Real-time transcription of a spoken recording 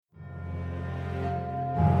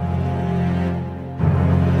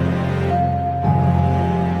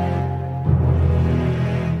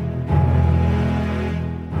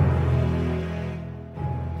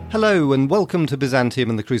Hello and welcome to Byzantium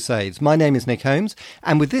and the Crusades. My name is Nick Holmes,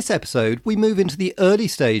 and with this episode we move into the early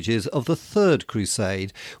stages of the Third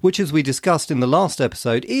Crusade, which, as we discussed in the last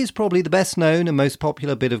episode, is probably the best known and most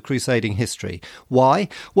popular bit of crusading history. Why?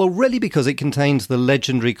 Well, really because it contains the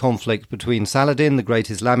legendary conflict between Saladin, the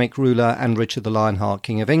great Islamic ruler, and Richard the Lionheart,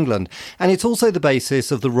 King of England. And it's also the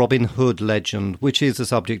basis of the Robin Hood legend, which is the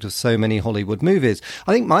subject of so many Hollywood movies.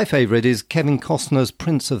 I think my favourite is Kevin Costner's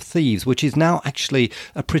Prince of Thieves, which is now actually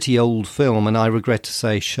a pretty old film, and I regret to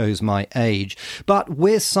say shows my age. But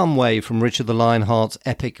we're some way from Richard the Lionheart's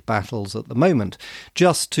epic battles at the moment.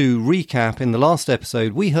 Just to recap, in the last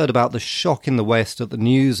episode we heard about the shock in the West at the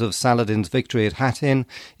news of Saladin's victory at Hattin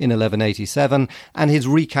in 1187 and his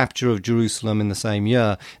recapture of Jerusalem in the same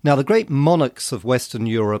year. Now, the great monarchs of Western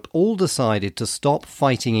Europe all decided to stop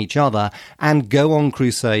fighting each other and go on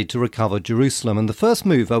crusade to recover Jerusalem, and the first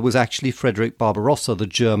mover was actually Frederick Barbarossa, the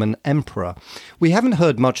German emperor. We haven't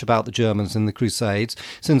heard much about the Germans in the Crusades,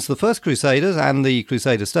 since the first Crusaders and the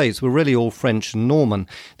Crusader states were really all French and Norman.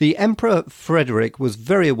 The Emperor Frederick was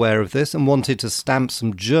very aware of this and wanted to stamp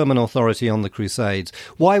some German authority on the Crusades.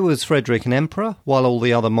 Why was Frederick an emperor, while all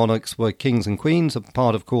the other monarchs were kings and queens,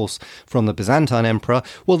 apart, of course, from the Byzantine emperor?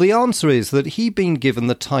 Well, the answer is that he'd been given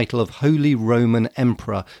the title of Holy Roman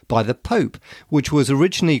Emperor by the Pope, which was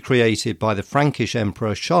originally created by the Frankish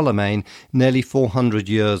Emperor Charlemagne nearly 400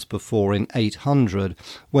 years before in 800.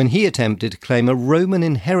 When he attempted to claim a Roman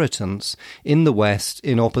inheritance in the West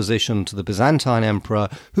in opposition to the Byzantine emperor,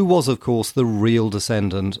 who was, of course, the real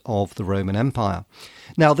descendant of the Roman Empire.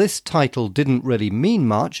 Now, this title didn't really mean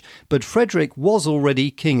much, but Frederick was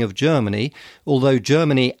already King of Germany, although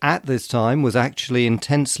Germany at this time was actually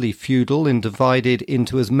intensely feudal and divided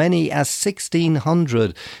into as many as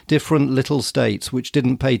 1,600 different little states, which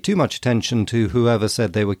didn't pay too much attention to whoever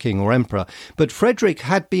said they were king or emperor. But Frederick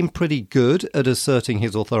had been pretty good at asserting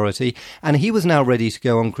his authority, and he was now ready to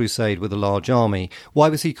go on crusade with a large army. Why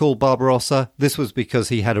was he called Barbarossa? This was because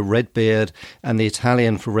he had a red beard, and the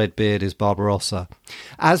Italian for red beard is Barbarossa.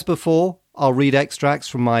 As before, I'll read extracts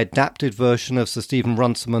from my adapted version of Sir Stephen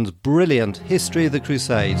Runciman's brilliant History of the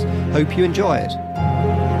Crusades. Hope you enjoy it.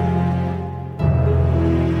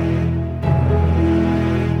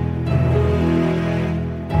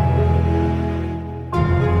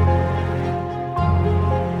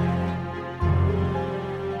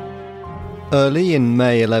 Early in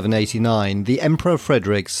May 1189, the Emperor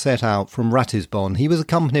Frederick set out from Ratisbon. He was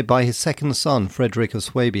accompanied by his second son, Frederick of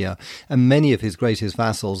Swabia, and many of his greatest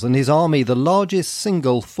vassals, and his army, the largest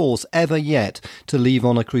single force ever yet to leave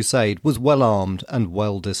on a crusade, was well armed and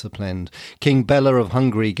well disciplined. King Bela of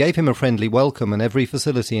Hungary gave him a friendly welcome and every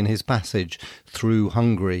facility in his passage through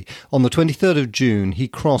Hungary. On the 23rd of June, he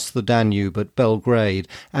crossed the Danube at Belgrade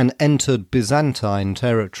and entered Byzantine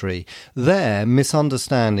territory. There,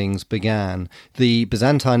 misunderstandings began. The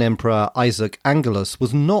Byzantine Emperor Isaac Angelus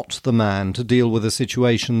was not the man to deal with a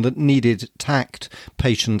situation that needed tact,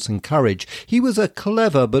 patience and courage. He was a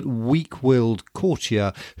clever but weak-willed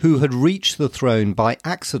courtier who had reached the throne by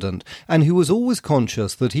accident and who was always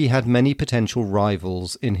conscious that he had many potential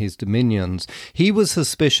rivals in his dominions. He was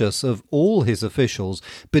suspicious of all his officials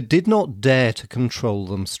but did not dare to control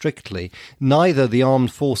them strictly. Neither the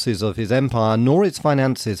armed forces of his empire nor its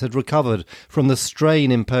finances had recovered from the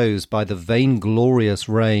strain imposed by the vainglorious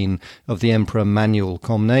reign of the Emperor Manuel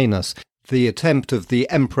Comnenus. The attempt of the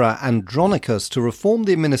Emperor Andronicus to reform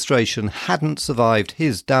the administration hadn't survived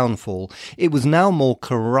his downfall. It was now more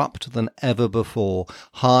corrupt than ever before.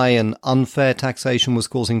 High and unfair taxation was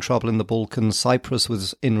causing trouble in the Balkans. Cyprus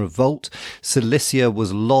was in revolt. Cilicia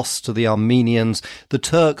was lost to the Armenians. The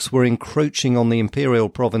Turks were encroaching on the imperial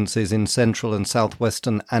provinces in central and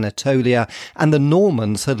southwestern Anatolia. And the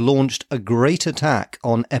Normans had launched a great attack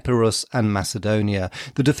on Epirus and Macedonia.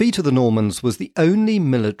 The defeat of the Normans was the only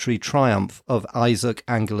military triumph of Isaac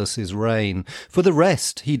Angelus's reign. For the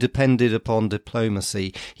rest, he depended upon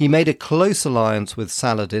diplomacy. He made a close alliance with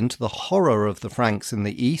Saladin to the horror of the Franks in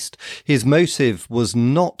the east. His motive was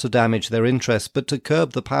not to damage their interests, but to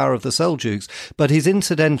curb the power of the Seljuks. But his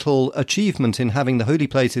incidental achievement in having the holy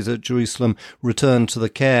places at Jerusalem returned to the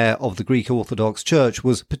care of the Greek Orthodox Church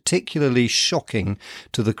was particularly shocking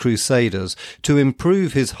to the Crusaders. To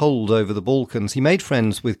improve his hold over the Balkans, he made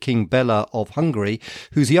friends with King Bela of Hungary,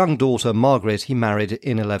 whose young daughter daughter Margaret he married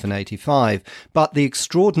in 1185, but the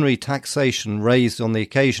extraordinary taxation raised on the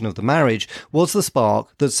occasion of the marriage was the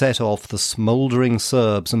spark that set off the smouldering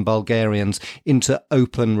Serbs and Bulgarians into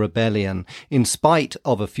open rebellion. In spite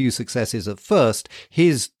of a few successes at first,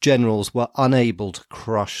 his generals were unable to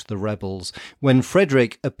crush the rebels. When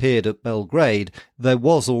Frederick appeared at Belgrade, there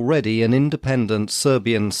was already an independent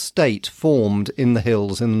Serbian state formed in the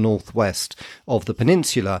hills in the northwest of the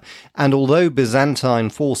peninsula, and although Byzantine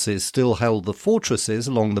forces still held the fortresses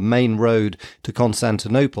along the main road to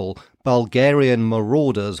Constantinople, Bulgarian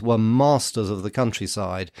marauders were masters of the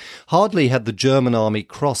countryside. Hardly had the German army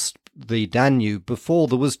crossed the Danube before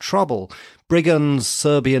there was trouble. Brigands,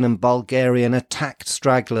 Serbian and Bulgarian, attacked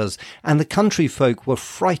stragglers, and the country folk were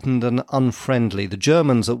frightened and unfriendly. The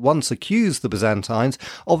Germans at once accused the Byzantines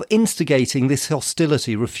of instigating this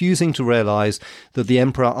hostility, refusing to realise that the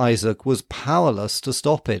Emperor Isaac was powerless to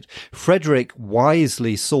stop it. Frederick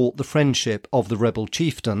wisely sought the friendship of the rebel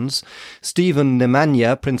chieftains. Stephen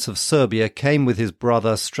Nemanja, Prince of Serbia, came with his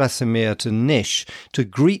brother Strasimir to Niš to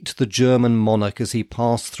greet the German monarch as he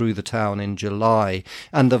passed through the town in July,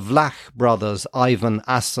 and the Vlach brothers Ivan,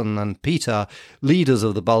 Asen and Peter, leaders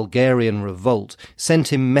of the Bulgarian revolt,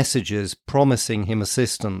 sent him messages promising him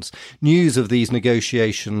assistance. News of these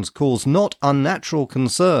negotiations caused not unnatural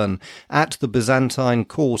concern at the Byzantine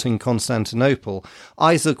court in Constantinople.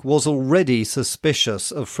 Isaac was already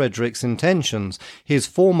suspicious of Frederick's intentions. His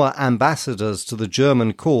former ambassadors to the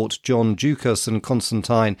German court, John Ducas and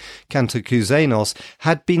Constantine Cantacuzénos,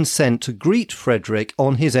 had been sent to greet Frederick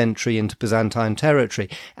on his entry into Byzantine territory,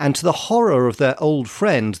 and to the horror of their old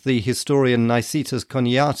friend, the historian Nicetas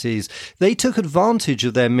Choniates, they took advantage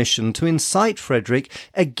of their mission to incite Frederick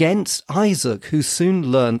against Isaac, who soon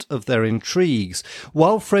learnt of their intrigues.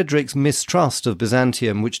 While Frederick's mistrust of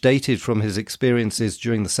Byzantium, which dated from his experiences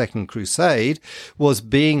during the Second Crusade, was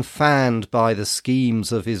being fanned by the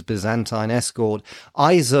schemes of his Byzantine escort,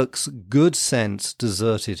 Isaac's good sense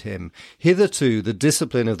deserted him. Hitherto, the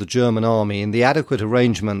discipline of the German army and the adequate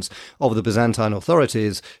arrangements of the Byzantine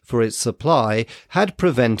authorities for its supply had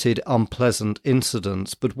prevented unpleasant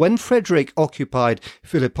incidents, but when Frederick occupied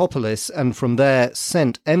Philippopolis and from there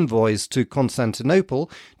sent envoys to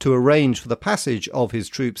Constantinople to arrange for the passage of his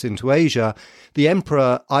troops into Asia, the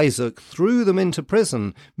Emperor Isaac threw them into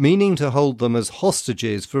prison, meaning to hold them as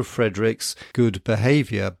hostages for Frederick's good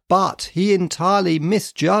behaviour. But he entirely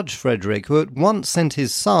misjudged Frederick, who at once sent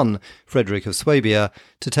his son, Frederick of Swabia,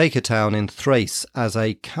 to take a town in Thrace as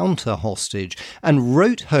a counter-hostage, and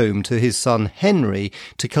wrote home to his son Henry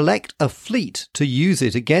to collect a fleet to use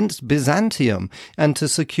it against Byzantium and to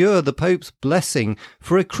secure the Pope's blessing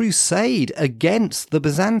for a crusade against the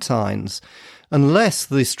Byzantines. Unless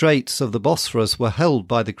the Straits of the Bosphorus were held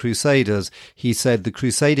by the Crusaders, he said the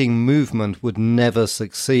crusading movement would never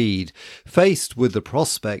succeed. Faced with the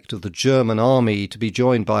prospect of the German army to be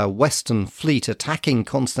joined by a Western fleet attacking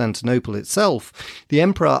Constantinople itself, the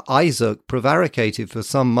Emperor Isaac prevaricated for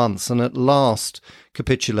some months and at last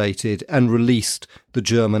capitulated and released the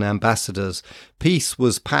German ambassadors. Peace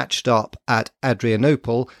was patched up at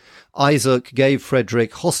Adrianople. Isaac gave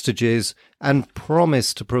Frederick hostages and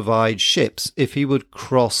promised to provide ships if he would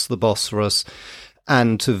cross the Bosphorus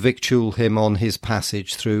and to victual him on his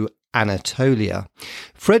passage through Anatolia.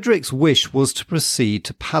 Frederick's wish was to proceed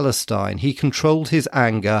to Palestine. He controlled his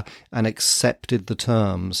anger and accepted the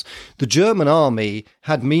terms. The German army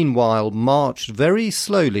had meanwhile marched very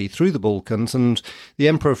slowly through the Balkans, and the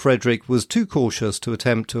Emperor Frederick was too cautious to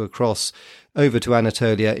attempt to cross over to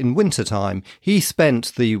Anatolia in winter-time. He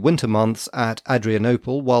spent the winter months at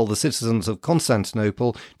Adrianople, while the citizens of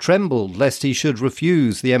Constantinople trembled lest he should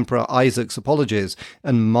refuse the Emperor Isaac's apologies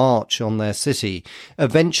and march on their city.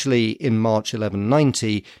 Eventually, in March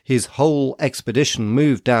 1190, his whole expedition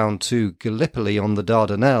moved down to Gallipoli on the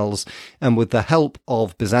Dardanelles, and with the help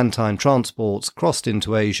of Byzantine transports crossed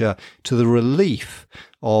into Asia to the relief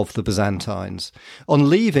of the Byzantines. On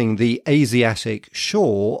leaving the Asiatic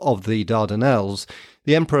shore of the Dardanelles,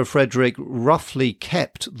 the Emperor Frederick roughly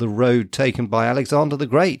kept the road taken by Alexander the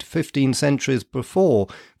Great 15 centuries before,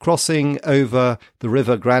 crossing over the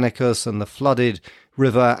river Granicus and the flooded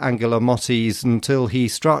river Angelomotes until he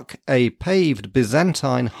struck a paved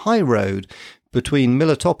Byzantine high road between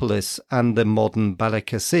Miletopolis and the modern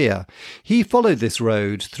Balacasia. He followed this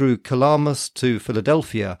road through Calamus to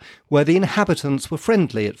Philadelphia, where the inhabitants were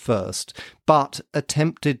friendly at first, but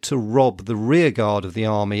attempted to rob the rearguard of the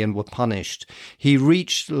army and were punished. He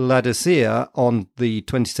reached Laodicea on the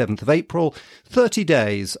 27th of April, 30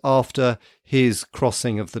 days after his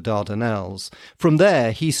crossing of the Dardanelles. From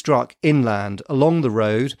there he struck inland along the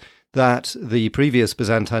road that the previous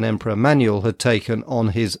Byzantine Emperor Manuel had taken on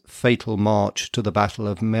his fatal march to the Battle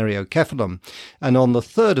of Myriokephalon. And on the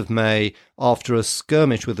 3rd of May, after a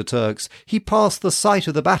skirmish with the Turks, he passed the site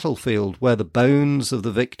of the battlefield where the bones of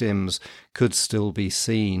the victims could still be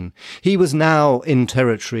seen. He was now in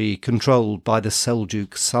territory controlled by the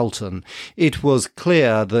Seljuk Sultan. It was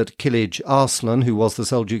clear that Kilij Arslan, who was the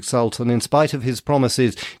Seljuk Sultan, in spite of his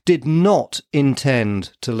promises, did not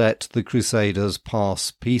intend to let the Crusaders pass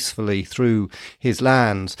peacefully through his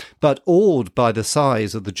lands, but awed by the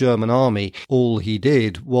size of the German army, all he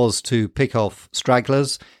did was to pick off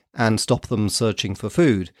stragglers and stop them searching for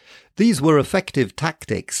food. These were effective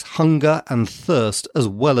tactics. Hunger and thirst, as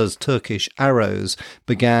well as Turkish arrows,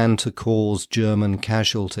 began to cause German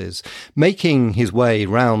casualties. Making his way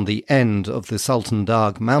round the end of the Sultan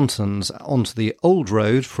Dag Mountains onto the old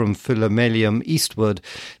road from Philomelium eastward,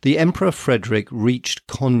 the Emperor Frederick reached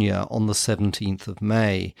Konya on the 17th of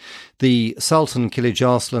May. The Sultan Kilij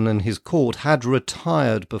Arslan and his court had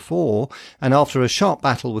retired before, and after a sharp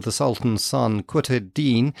battle with the Sultan's son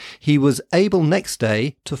Qutb-ed-Din, he was able next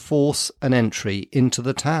day to force an entry into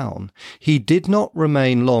the town. He did not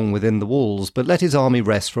remain long within the walls, but let his army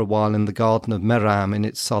rest for a while in the garden of Meram in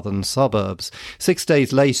its southern suburbs. 6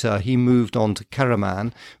 days later he moved on to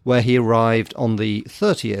Karaman, where he arrived on the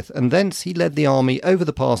 30th, and thence he led the army over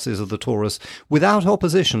the passes of the Taurus without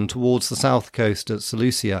opposition towards the south coast at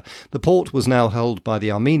Seleucia. The port was now held by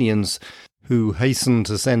the Armenians, who hastened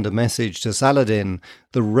to send a message to Saladin.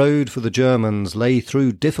 The road for the Germans lay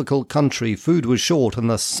through difficult country, food was short, and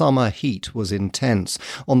the summer heat was intense.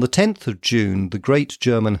 On the 10th of June, the great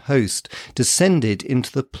German host descended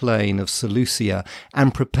into the plain of Seleucia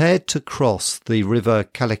and prepared to cross the river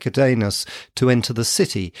Kallikidanus to enter the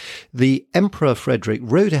city. The Emperor Frederick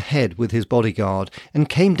rode ahead with his bodyguard and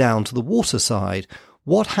came down to the waterside.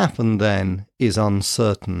 What happened then is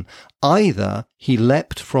uncertain. Either he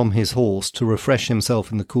leapt from his horse to refresh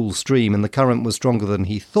himself in the cool stream and the current was stronger than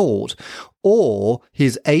he thought, or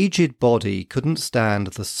his aged body couldn't stand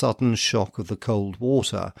the sudden shock of the cold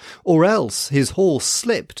water, or else his horse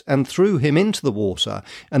slipped and threw him into the water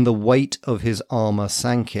and the weight of his armour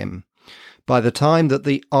sank him. By the time that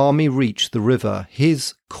the army reached the river,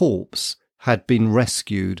 his corpse had been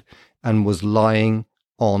rescued and was lying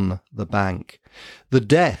on the bank. The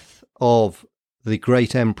death of the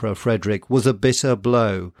great Emperor Frederick was a bitter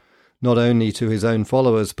blow, not only to his own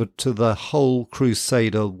followers, but to the whole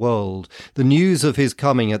Crusader world. The news of his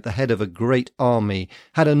coming at the head of a great army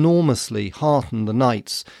had enormously heartened the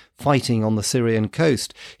knights fighting on the Syrian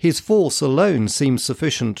coast. His force alone seemed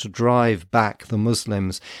sufficient to drive back the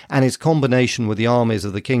Muslims, and his combination with the armies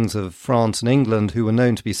of the kings of France and England, who were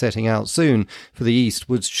known to be setting out soon for the east,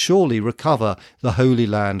 would surely recover the Holy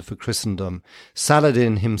Land for Christendom.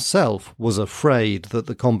 Saladin himself was afraid that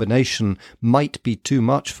the combination might be too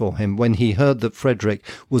much for him. When he heard that Frederick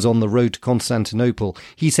was on the road to Constantinople,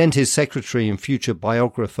 he sent his secretary and future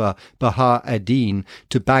biographer Bahar ad-Din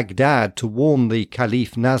to Baghdad to warn the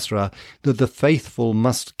Caliph Nasr that the faithful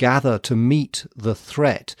must gather to meet the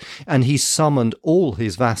threat, and he summoned all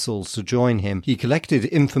his vassals to join him. He collected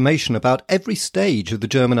information about every stage of the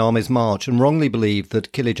German army's march and wrongly believed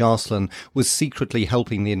that Kilij Arslan was secretly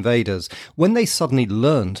helping the invaders. When they suddenly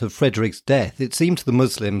learnt of Frederick's death, it seemed to the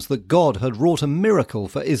Muslims that God had wrought a miracle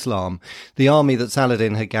for Islam. The army that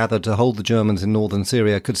Saladin had gathered to hold the Germans in northern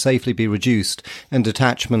Syria could safely be reduced and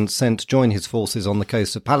detachments sent to join his forces on the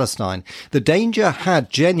coast of Palestine. The danger had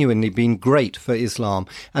genuinely been great for Islam,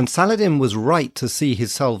 and Saladin was right to see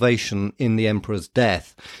his salvation in the emperor's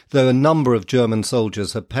death. Though a number of German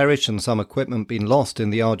soldiers had perished and some equipment been lost in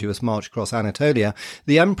the arduous march across Anatolia,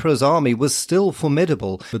 the emperor's army was still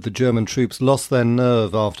formidable, but the German troops lost their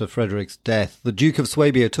nerve after Frederick's death. The Duke of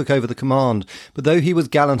Swabia took over the command, but though he was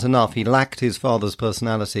gallant enough, he lacked his father's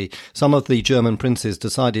personality. Some of the German princes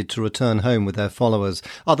decided to return home with their followers.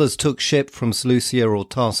 Others took ship from Seleucia or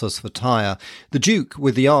Tarsus for Tyre. The Duke,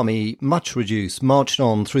 with the army much reduced, marched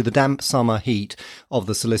on through the damp summer heat of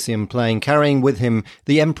the Cilician plain, carrying with him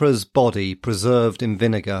the emperor's body preserved in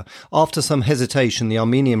vinegar. After some hesitation, the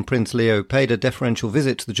Armenian Prince Leo paid a deferential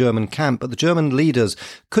visit to the German camp, but the German leaders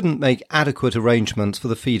couldn't make adequate arrangements for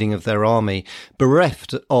the feeding of their army.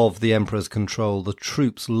 Bereft of the emperor's control, the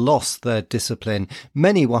troops lost their discipline.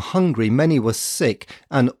 Many were hungry, many were sick,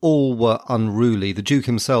 and all were unruly. The Duke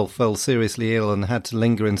himself fell seriously ill and had to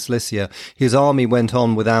linger in Cilicia. His army went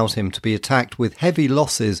on without him to be attacked with heavy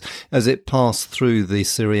losses as it passed through the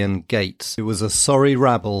Syrian gates. It was a sorry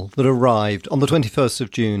rabble that arrived on the 21st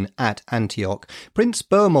of June at Antioch. Prince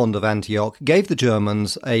Bohemond of Antioch gave the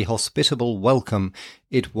Germans a hospitable welcome.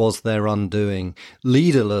 it was their undoing.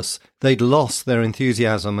 Leaderless, they'd lost their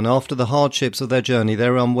enthusiasm, and after the hardships of their journey they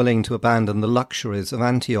were unwilling to abandon the luxuries of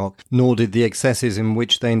Antioch, nor did the excesses in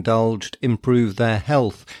which they indulged improve their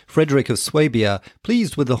health. Frederick of Swabia,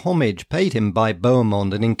 pleased with the homage paid him by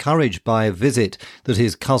Bohemond and encouraged by a visit that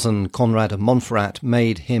his cousin Conrad of Montferrat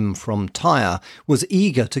made him from Tyre, was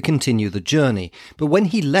eager to continue the journey. But when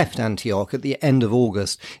he left Antioch at the end of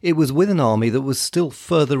August, it was with an army that was still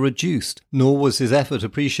further reduced, nor was his effort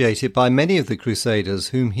appreciated by many of the Crusaders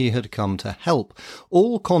whom he had come to help.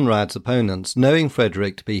 All Conrad's opponents, knowing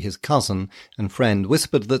Frederick to be his cousin and friend,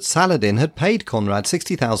 whispered that Saladin had paid Conrad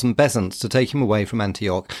 60,000 bezants to take him away from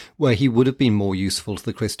Antioch, where he would have been more useful to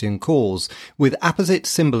the Christian cause. With apposite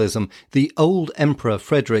symbolism, the old Emperor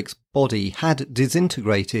Frederick's body had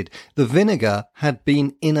disintegrated, the vinegar had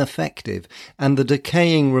been ineffective, and the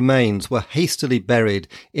decaying remains were hastily buried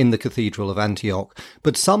in the Cathedral of Antioch.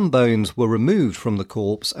 But some bones were removed from the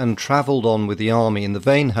corpse and travelled on with the army in the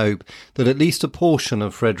vain hope that at least a portion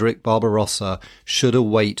of Frederick Barbarossa should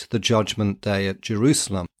await the judgment day at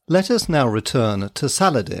Jerusalem. Let us now return to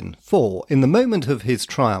Saladin, for, in the moment of his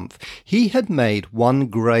triumph, he had made one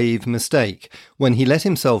grave mistake when he let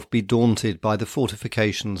himself be daunted by the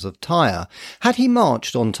fortifications of Tyre. Had he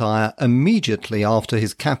marched on Tyre immediately after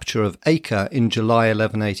his capture of Acre in July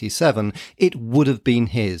 1187, it would have been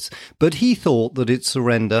his, but he thought that its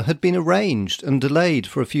surrender had been arranged and delayed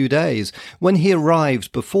for a few days. When he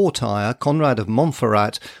arrived before Tyre, Conrad of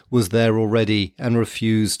Montferrat was there already and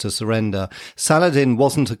refused to surrender. Saladin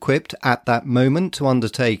wasn't equipped at that moment to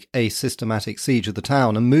undertake a systematic siege of the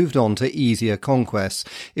town and moved on to easier conquests.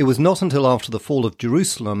 It was not until after the fall of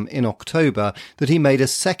Jerusalem in October that he made a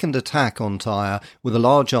second attack on Tyre with a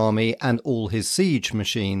large army and all his siege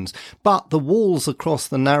machines. But the walls across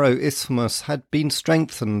the narrow isthmus had been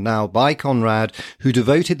strengthened now by Conrad, who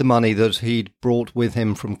devoted the money that he'd brought with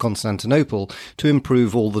him from Constantinople to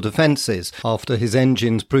improve all the defences. After his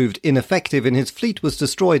engines proved ineffective and his fleet was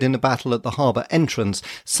destroyed in a battle at the harbour entrance,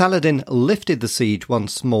 Saladin lifted the siege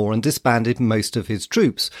once more and disbanded most of his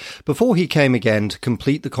troops. Before he came again to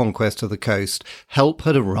complete the conquest of the coast, help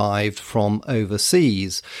had arrived from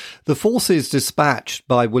overseas. The forces dispatched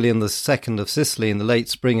by William II of Sicily in the late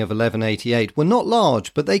spring of 1188 were not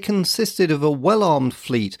large, but they consisted of a well-armed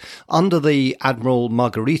fleet under the Admiral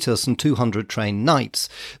Margaritas and 200 trained knights.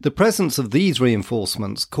 The presence of these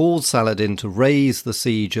reinforcements caused Saladin to raise the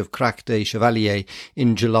siege of Crac des Chevaliers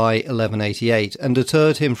in July 1188 and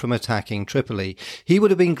deterred him from attacking Tripoli. He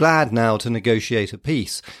would have been glad now to negotiate a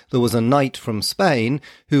peace. There was a knight from Spain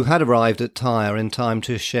who had arrived at Tyre in time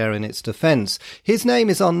to share in its defence. His name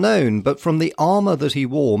is unknown, but from the armour that he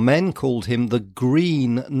wore, men called him the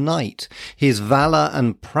Green Knight. His valour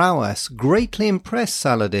and prowess greatly impressed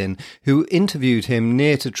Saladin, who interviewed him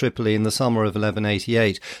near to Tripoli in the summer of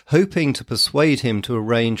 1188, hoping to persuade him to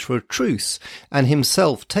arrange for a truce and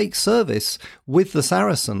himself take service with the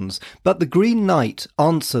Saracens. But the Green Knight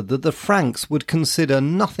answered that the Franks would consider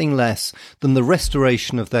nothing less than the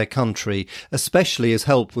restoration of their country, especially as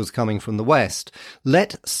help was coming from the west.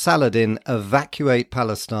 Let Saladin evacuate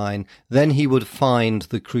Palestine, then he would find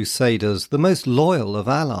the Crusaders the most loyal of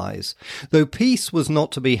allies. Though peace was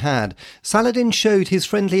not to be had, Saladin showed his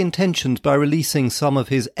friendly intentions by releasing some of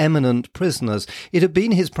his eminent prisoners. It had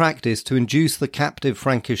been his practice to induce the captive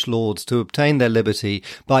Frankish lords to obtain their liberty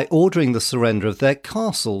by ordering the surrender of their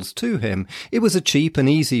castles to him. It was a cheap and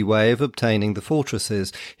easy way of obtaining the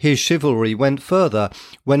fortresses. His chivalry went further.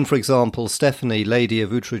 When, for example, Stephanie, Lady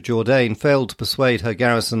of Outre-Jourdain, failed to persuade her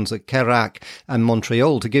garrisons at Queyrac and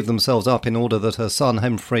Montreal to give themselves up in order that her son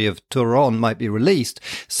Humphrey of Turon might be released,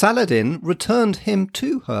 Saladin returned him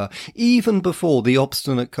to her, even before the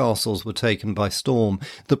obstinate castles were taken by storm.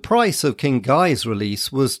 The price of King Guy's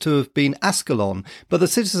release was to have been Ascalon, but the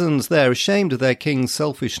citizens there, ashamed of their king's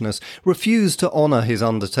selfishness, refused to honour his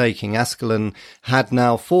undertaking. Ascalon had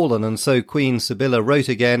now fallen, and so Queen Sibylla wrote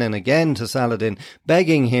again and again to Saladin,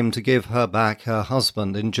 begging him to give her back her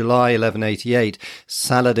husband. In July 1188,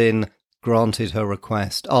 Saladin granted her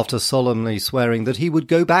request, after solemnly swearing that he would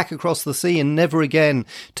go back across the sea and never again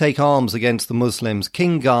take arms against the Muslims.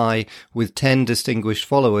 King Guy, with 10 distinguished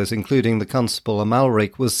followers, including the constable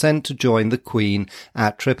Amalric, was sent to join the Queen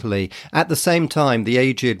at Tripoli. At the same time, the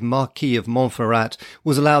aged Marquis of Montferrat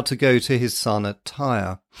was allowed to go to his son at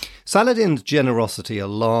Tyre. Saladin's generosity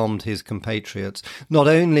alarmed his compatriots. Not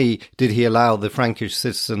only did he allow the Frankish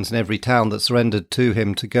citizens in every town that surrendered to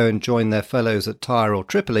him to go and join their fellows at Tyre or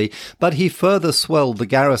Tripoli, but he further swelled the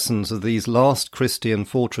garrisons of these last Christian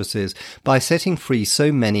fortresses by setting free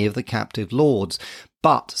so many of the captive lords.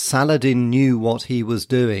 But Saladin knew what he was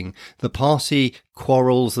doing. The party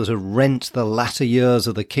quarrels that had rent the latter years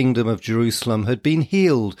of the Kingdom of Jerusalem had been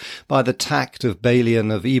healed by the tact of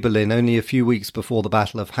Balian of Ibelin only a few weeks before the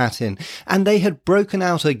Battle of Hattin, and they had broken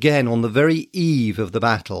out again on the very eve of the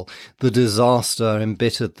battle. The disaster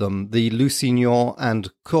embittered them. The Lusignan and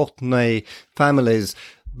Courtenay families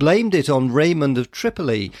blamed it on Raymond of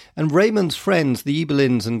Tripoli, and Raymond's friends, the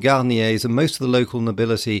Ibelins and Garniers, and most of the local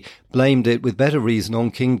nobility blamed it with better reason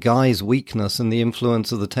on King Guy's weakness and the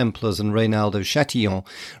influence of the Templars and Reynald of Chatillon.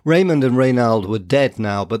 Raymond and Reynald were dead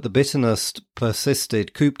now, but the bitterness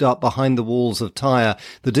persisted. Cooped up behind the walls of Tyre,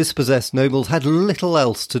 the dispossessed nobles had little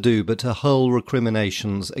else to do but to hurl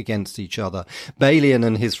recriminations against each other. Balian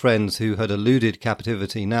and his friends, who had eluded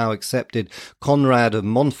captivity, now accepted Conrad of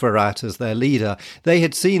Montferrat as their leader. They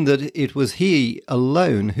had seen that it was he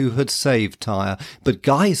alone who had saved Tyre, but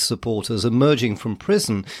Guy's supporters, emerging from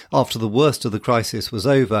prison after the worst of the crisis was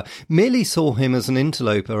over, merely saw him as an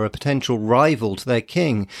interloper, a potential rival to their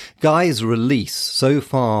king. Guy's release, so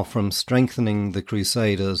far from strengthening the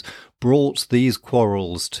Crusaders, brought these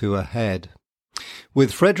quarrels to a head.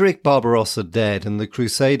 With Frederick Barbarossa dead and the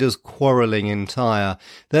Crusaders quarrelling in Tyre,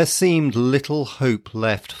 there seemed little hope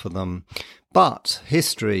left for them. But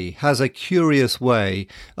history has a curious way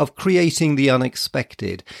of creating the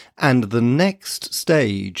unexpected, and the next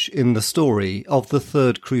stage in the story of the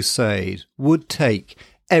Third Crusade would take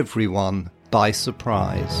everyone by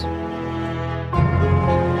surprise.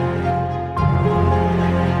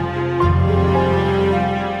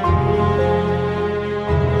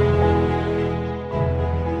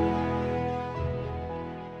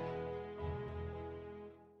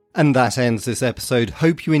 And that ends this episode.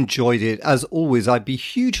 Hope you enjoyed it. As always, I'd be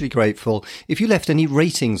hugely grateful if you left any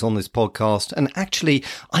ratings on this podcast. And actually,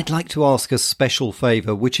 I'd like to ask a special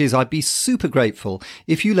favour, which is I'd be super grateful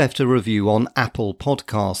if you left a review on Apple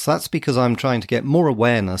Podcasts. That's because I'm trying to get more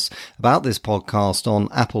awareness about this podcast on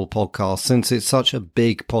Apple Podcasts, since it's such a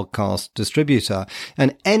big podcast distributor.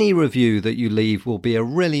 And any review that you leave will be a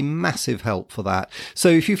really massive help for that. So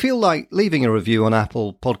if you feel like leaving a review on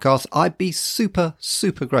Apple Podcasts, I'd be super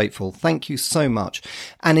grateful. Thank you so much.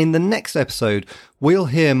 And in the next episode, we'll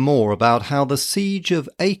hear more about how the Siege of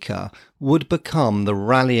Acre would become the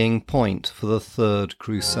rallying point for the Third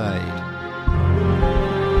Crusade.